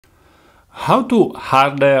How to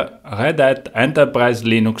harden Red Hat Enterprise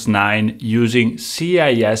Linux 9 using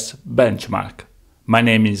CIS benchmark. My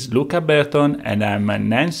name is Luca Berton and I'm an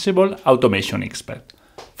Ansible automation expert.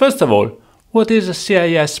 First of all, what is a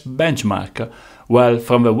CIS benchmark? Well,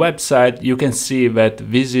 from the website you can see that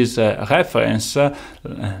this is a reference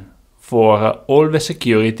for all the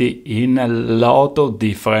security in a lot of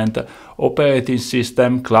different operating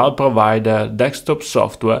system, cloud provider, desktop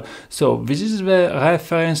software. So this is the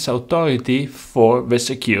reference authority for the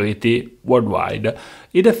security worldwide.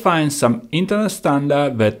 It defines some internal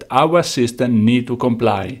standard that our system need to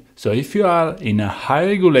comply. So if you are in a high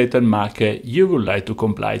regulated market, you would like to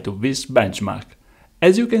comply to this benchmark.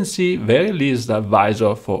 As you can see, the release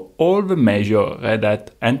advisor for all the major Red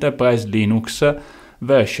Hat Enterprise Linux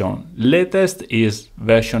version. Latest is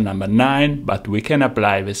version number 9, but we can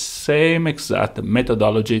apply the same exact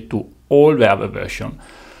methodology to all the other versions.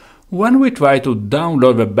 When we try to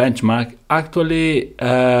download the benchmark, actually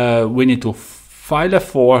we need to file a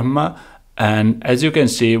form, and as you can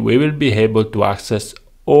see, we will be able to access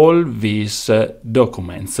all these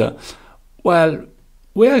documents. Well,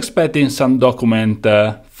 we are expecting some document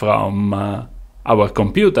from our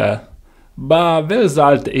computer, but the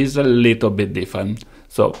result is a little bit different.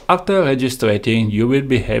 So after registering, you will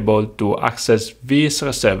be able to access this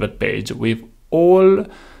reserved page with all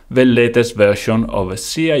the latest version of a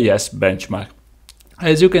CIS benchmark.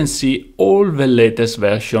 As you can see, all the latest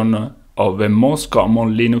version of the most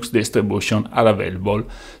common Linux distribution are available.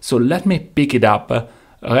 So let me pick it up,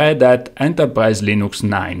 Red Hat Enterprise Linux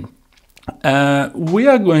 9. We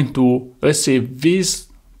are going to receive this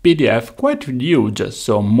PDF quite huge,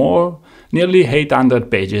 so nearly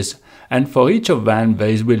 800 pages. And for each of them,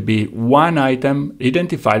 there will be one item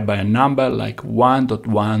identified by a number like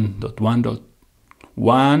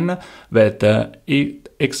 1.1.1.1 that it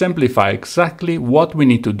exemplifies exactly what we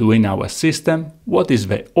need to do in our system, what is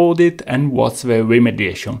the audit, and what's the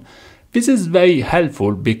remediation. This is very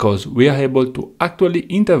helpful because we are able to actually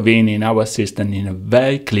intervene in our system in a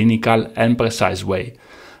very clinical and precise way.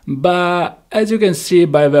 But as you can see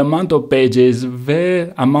by the amount of pages,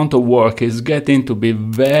 the amount of work is getting to be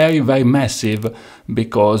very, very massive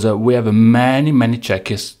because we have many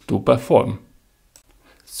checks to perform.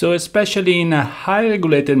 So especially in a high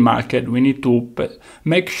regulated market, we need to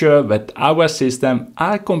make sure that our systems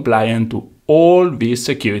are compliant to all these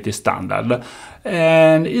security standards.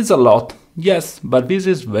 And it's a lot, yes, but this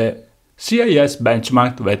is the CIS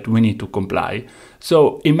benchmark that we need to comply.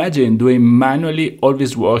 So imagine doing manually all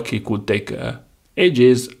this work. It could take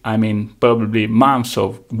ages, probably months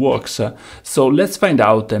of works. So let's find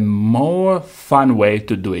out a more fun way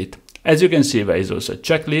to do it. As you can see, there is also a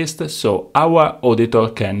checklist, so our auditor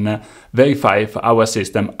can verify if our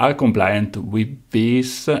systems are compliant with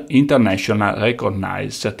this international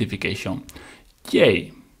recognized certification.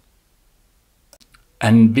 Yay!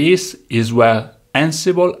 And this is where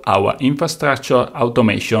Ansible, our infrastructure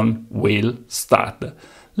automation, will start.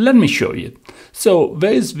 Let me show you. So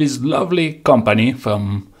there is this lovely company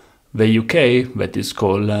from the UK that is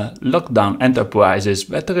called Lockdown Enterprises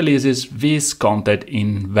that releases this content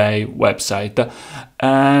in their website.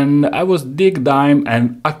 And I was dig down,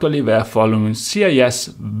 and actually they are following CIS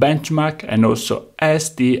benchmark and also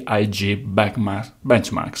STIG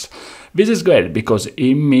benchmarks. This is great because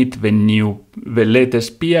it meets the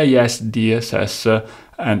latest pci-dss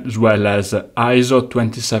as well as ISO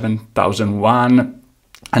 27001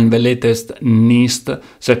 and the latest NIST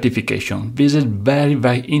certification. This is very,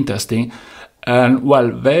 very interesting. And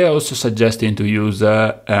well, they are also suggesting to use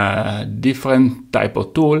a different type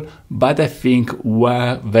of tool, but I think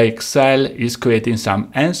where they excel is creating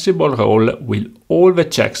some Ansible role with all the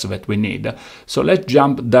checks that we need. So let's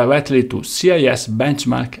jump directly to CIS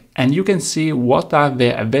benchmark, and you can see what are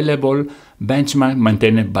the available benchmark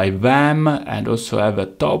maintained by them, and also have a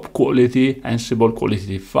top quality Ansible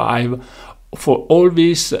quality 5 for all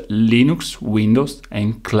these Linux, Windows,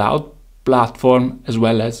 and cloud platform as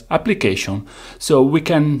well as application. So we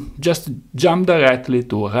can just jump directly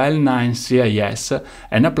to RHEL 9 CIS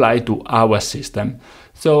and apply to our system.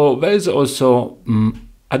 So there is also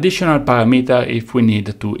additional parameter if we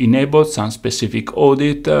need to enable some specific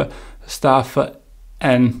audit stuff,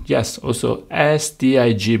 and yes, also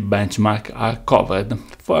STIG benchmark are covered.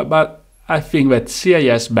 But I think that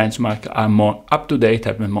CIS benchmark are more up to date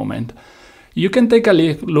at the moment. You can take a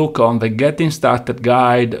look on the Getting Started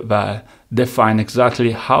guide that define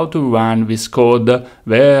exactly how to run this code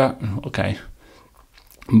there. Okay,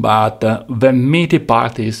 But the meaty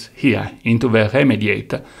part is here, into the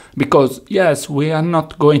remediate, because yes, we are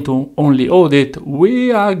not going to only audit,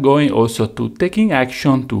 we are going also to taking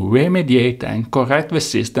action to remediate and correct the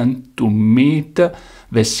system to meet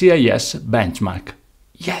the CIS benchmark.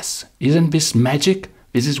 Yes, isn't this magic?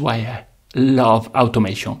 This is why I love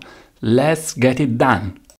automation. Let's get it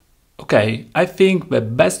done. Okay, I think the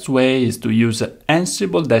best way is to use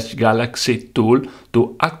Ansible-Galaxy tool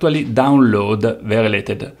to actually download the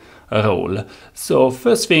related role. So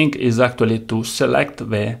first thing is actually to select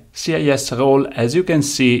the CIS role. As you can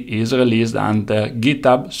see, is released under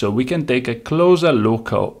GitHub, so we can take a closer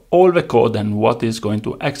look at all the code and what is going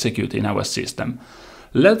to execute in our system.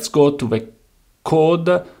 Let's go to the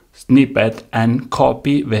code snippet and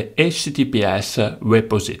copy the HTTPS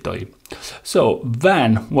repository. So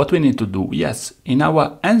then what we need to do, yes, in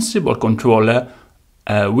our Ansible controller,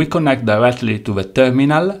 we connect directly to the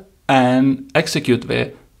terminal and execute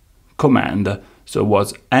the command. So it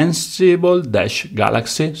was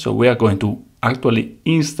Ansible-Galaxy. So we are going to actually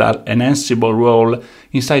install an Ansible role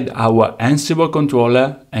inside our Ansible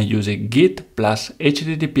controller and using git plus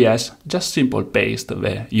HTTPS, just simple paste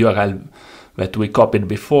the URL that we copied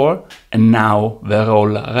before, and now the role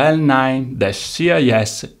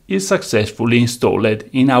RHEL9-CIS is successfully installed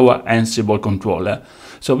in our Ansible controller.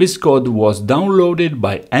 So this code was downloaded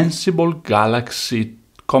by Ansible Galaxy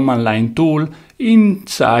command line tool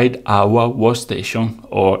inside our workstation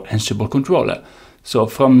or Ansible controller. So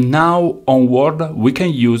from now onward, we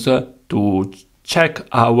can use to check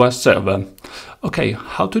our server. Okay,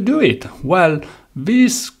 how to do it? Well,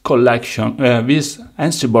 this collection, this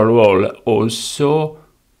Ansible role also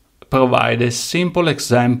provide a simple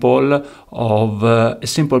example of a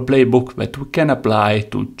simple playbook that we can apply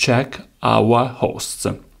to check our hosts.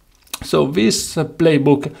 So this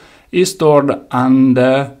playbook is stored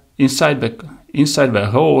inside the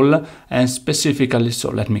role, and specifically, so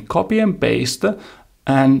let me copy and paste,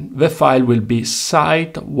 and the file will be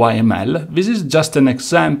site.yml. This is just an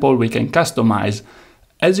example we can customize.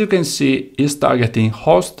 As you can see, it's targeting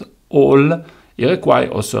host all. It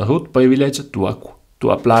requires also root privilege to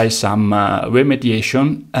apply some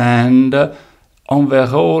remediation, and on the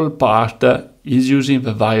role part is using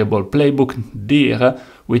the variable playbook dir,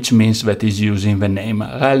 which means that is using the name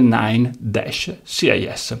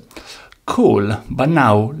RHEL9-CIS. Cool, but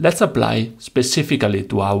now let's apply specifically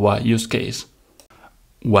to our use case.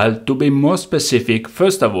 Well, to be more specific,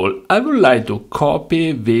 first of all, I would like to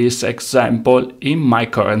copy this example in my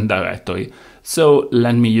current directory. So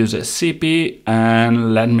let me use a cp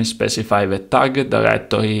and let me specify the target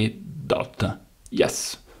directory dot.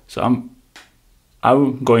 Yes, so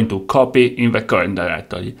I'm going to copy in the current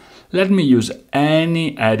directory. Let me use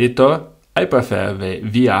any editor. I prefer the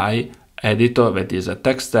VI editor, that is a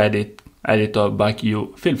text editor, but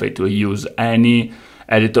you feel free to use any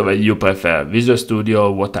editor that you prefer, Visual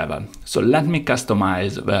Studio, whatever. So let me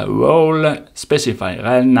customize the role, specify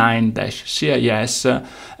RHEL9-CIS,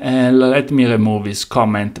 and let me remove this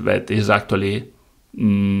comment that is actually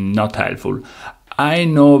not helpful. I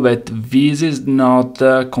know that this is not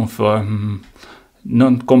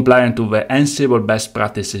non-compliant to the Ansible best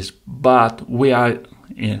practices, but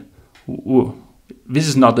this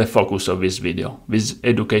is not the focus of this video. This is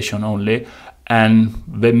education only. And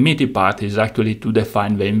the meaty part is actually to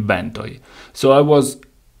define the inventory. So I was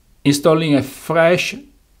installing a fresh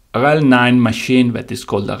RHEL9 machine that is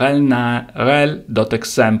called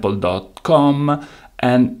rhel.example.com,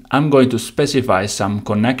 and I'm going to specify some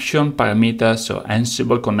connection parameters. So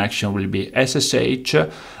Ansible connection will be SSH,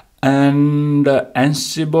 and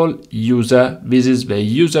Ansible user, this is the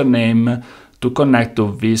username to connect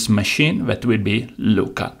to this machine, that will be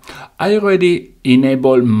Luca. I already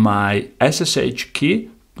enabled my SSH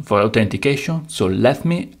key for authentication, so let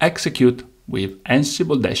me execute with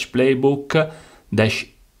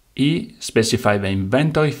Ansible-playbook-e, specify the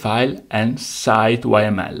inventory file and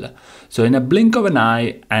site.yml. So in a blink of an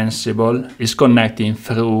eye, Ansible is connecting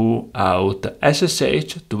throughout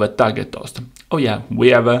SSH to the target host. Oh yeah, we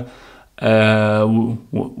have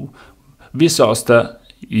this host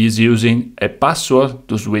is using a password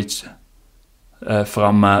to switch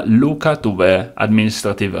from Luca to the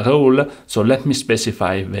administrative role. So let me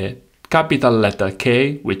specify the capital letter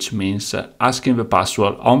K, which means asking the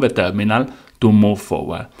password on the terminal to move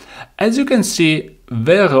forward. As you can see,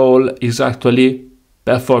 the role is actually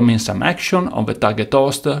performing some action on the target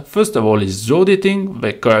host. First of all, is auditing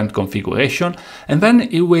the current configuration, and then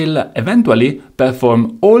it will eventually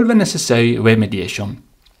perform all the necessary remediation.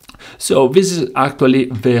 So this is actually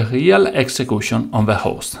the real execution on the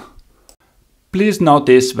host. Please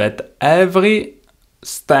notice that every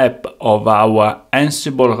step of our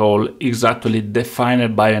Ansible role is actually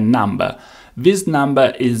defined by a number. This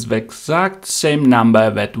number is the exact same number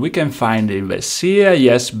that we can find in the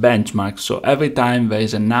CIS benchmark. So every time there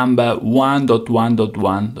is a number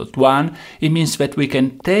 1.1.1.1, it means that we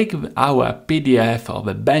can take our PDF of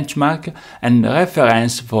the benchmark and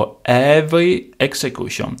reference for every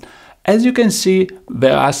execution. As you can see,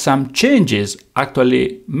 there are some changes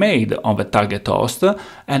actually made on the target host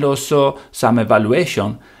and also some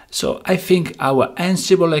evaluation. So I think our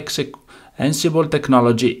Ansible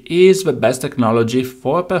technology is the best technology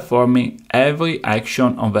for performing every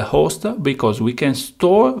action on the host, because we can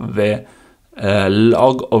store the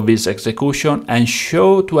log of this execution and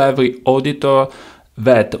show to every auditor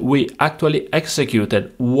that we actually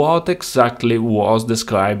executed what exactly was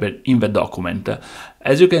described in the document.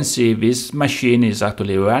 As you can see, this machine is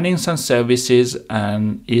actually running some services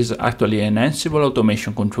and is actually an Ansible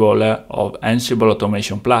automation controller of Ansible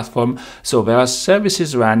automation platform. So there are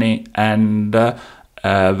services running and there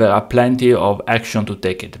are plenty of action to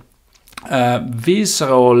take it. This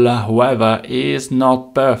role, however, is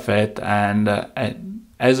not perfect, and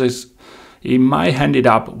it might end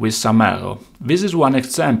up with some error. This is one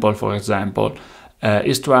example. For example,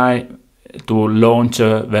 is try to launch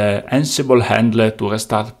the Ansible handler to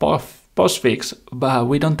restart postfix, but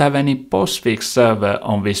we don't have any postfix server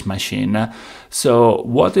on this machine. So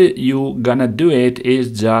what you gonna do it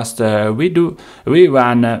is just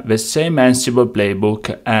rerun the same Ansible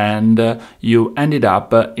playbook, and you ended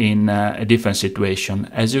up in a different situation.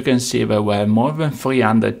 As you can see, there were more than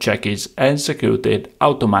 300 checkings executed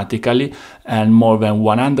automatically and more than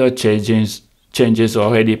 100 changes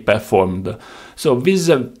already performed. So this is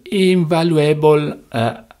an invaluable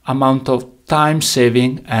amount of time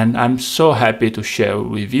saving, and I'm so happy to share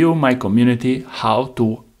with you, my community, how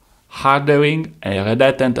to hardening a Red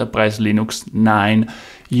Hat Enterprise Linux 9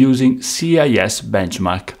 using CIS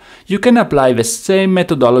benchmark. You can apply the same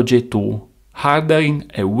methodology to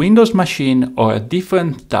hardening a Windows machine or a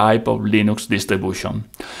different type of Linux distribution.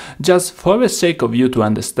 Just for the sake of you to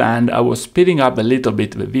understand, I was speeding up a little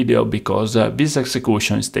bit the video because this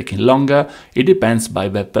execution is taking longer. It depends by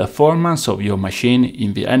the performance of your machine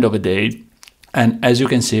in the end of the day. And as you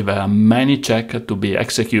can see, there are many checks to be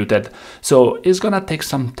executed. So it's gonna take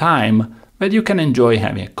some time, but you can enjoy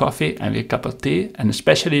having a coffee and a cup of tea, and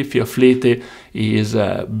especially if your fleet is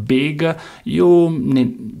big,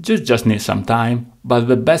 you just need some time. But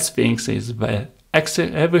the best thing is that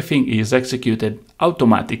everything is executed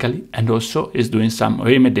automatically and also is doing some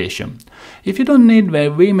remediation. If you don't need the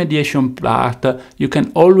remediation part, you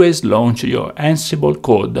can always launch your Ansible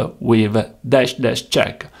code with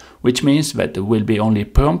 --check, which means that it will be only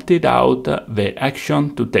prompted out the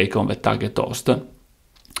action to take on the target host.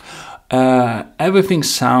 Everything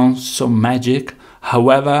sounds so magic.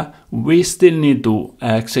 However, we still need to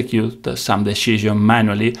execute some decision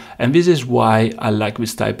manually, and this is why I like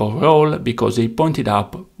this type of role, because it pointed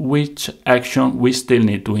out which action we still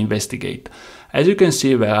need to investigate. As you can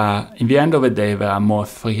see, there are, in the end of the day, there are more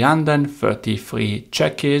 333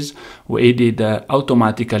 checkers. We did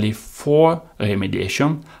automatically 4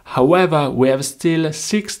 remediation. However, we have still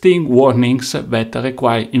 16 warnings that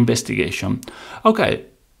require investigation. Okay.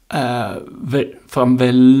 From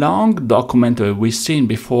the long document that we've seen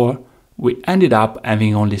before, we ended up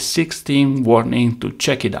having only 16 warnings to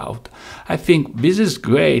check it out. I think this is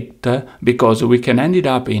great because we can end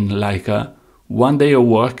up in like 1 day of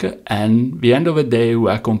work, and the end of the day we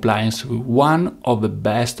are compliant with one of the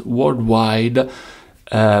best worldwide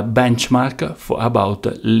benchmark for about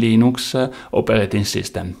Linux operating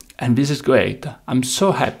system. And this is great. I'm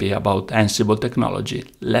so happy about Ansible technology.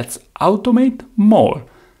 Let's automate more.